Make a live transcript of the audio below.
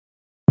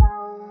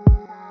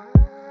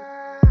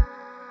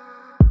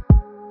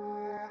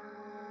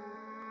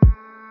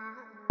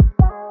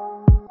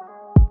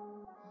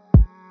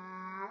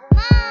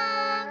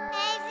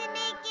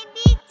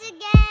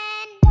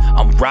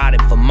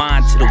riding for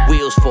mine till the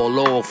wheels fall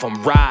off. I'm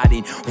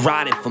riding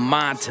for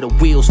mine till the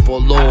wheels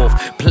fall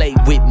off. Play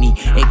with me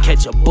and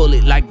catch a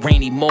bullet like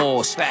Randy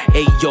Moss.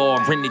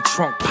 AR in the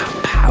trunk,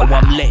 pow, pow,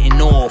 I'm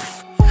letting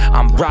off.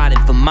 I'm riding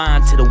for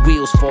mine till the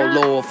wheels fall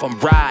off. I'm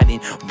riding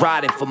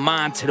for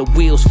mine till the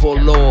wheels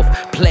fall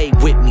off. Play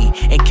with me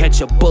and catch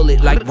a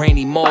bullet like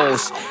Randy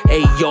Moss.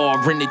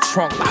 AR in the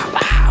trunk, pow,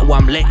 pow,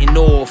 I'm letting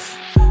off.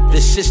 The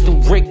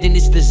system rigged and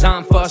it's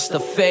designed for us to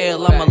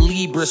fail. I'm a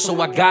Libra,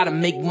 so I gotta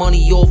make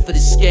money off of the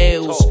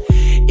scales.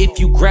 If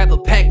you grab a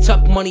pack,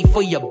 tuck money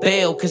for your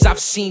bail, cause I've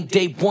seen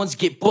day ones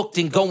get booked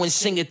and go and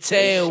sing a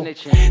tale.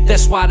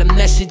 That's why the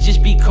messages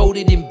be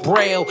coded in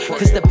braille,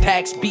 cause the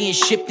pack's being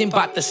shipped in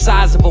about the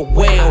size of a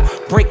whale.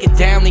 Break it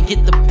down and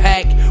get the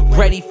pack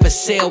ready for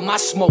sale. My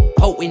smoke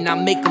potent, I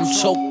make them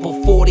choke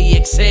before they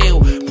exhale.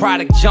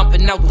 Product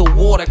jumping out the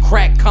water,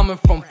 crack coming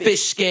from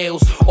fish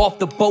scales. Off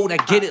the boat, I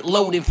get it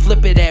loaded,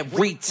 flip it at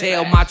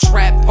retail. My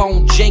trap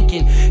phone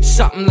janking,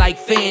 something like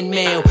fan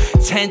mail.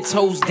 10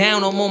 toes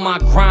down, I'm on my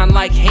grind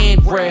like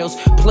handrails.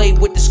 Play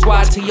with the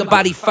squad till your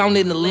body found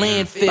in the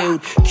landfill.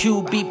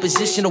 QB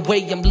position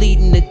away, I'm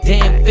leading the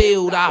damn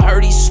field. I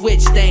heard he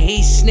switched, then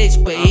he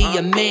snitched, but he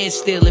a man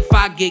still. If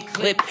I get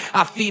clipped,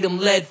 I feed him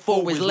lead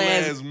for his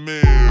last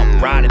meal.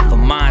 I'm riding for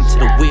mine till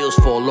the wheels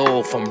fall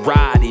off. I'm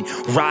riding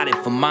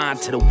for mine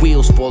till the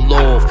wheels fall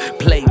off.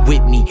 Play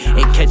with me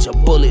and catch a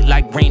bullet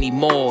like Randy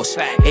Moss.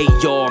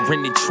 AR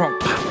in the trunk,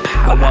 pow,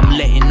 pow, I'm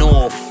letting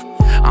off.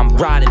 I'm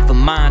riding for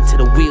mine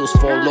till the wheels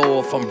fall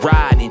off. I'm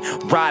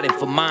riding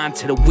for mine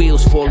till the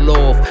wheels fall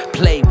off.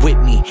 Play with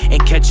me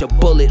and catch a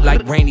bullet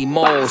like Randy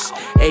Moss.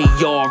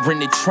 AR in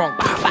the trunk,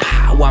 pow,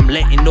 pow, I'm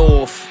letting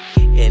off.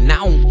 And I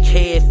don't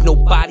care if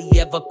nobody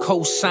ever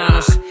co-sign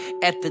us.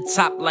 At the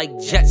top like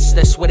Jets,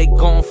 that's where they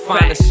gon'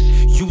 find us.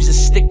 Use a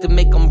stick to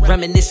make them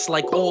reminisce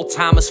like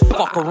all-timers.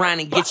 Fuck around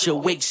and get your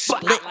wig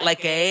split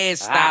like a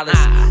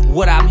hairstylist.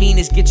 What I mean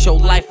is get your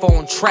life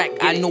on track.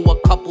 I know a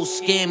couple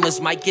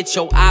scammers might get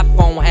your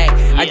iPhone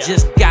hacked. I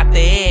just got the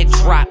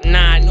airdrop,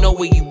 now I know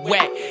where you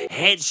at.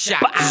 Headshot,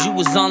 cause you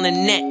was on the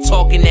net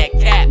talking that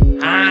cap,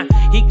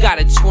 He got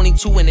a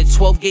 22 and a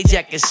 12 gauge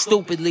acting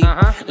stupidly.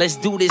 Let's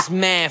do this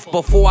math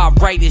before I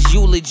write his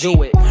eulogy.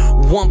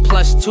 1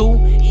 +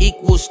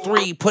 2 =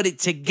 3. Put it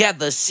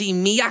together. See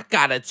me, I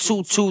got a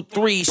 2, 2,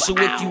 3. So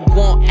if you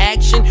want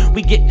action,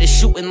 we get to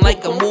shooting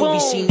like a movie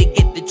scene to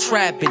get the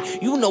trapping.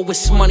 You know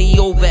it's money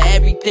over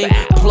everything.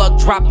 Plug,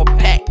 drop a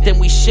pack, then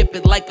we ship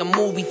it like a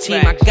movie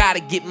team. I gotta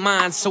get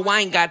mine, so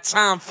I ain't got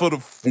time for the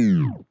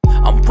fool.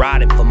 I'm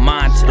riding for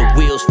mine till the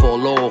wheels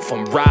fall off.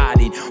 I'm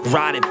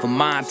riding for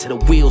mine till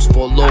the wheels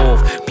fall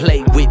off.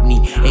 Play with me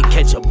and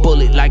catch a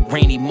bullet like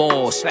Randy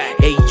Moss.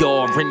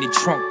 AR in the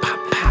trunk, pow,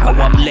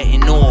 pow, I'm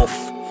letting off.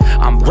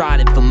 I'm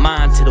riding for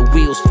mine till the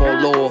wheels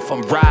fall off.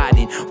 I'm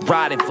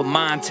riding for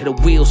mine till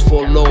the wheels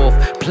fall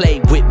off. Play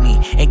with me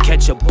and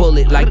catch a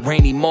bullet like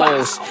Randy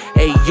Moss.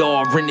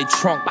 AR in the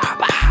trunk, pow,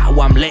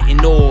 pow, I'm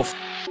letting off.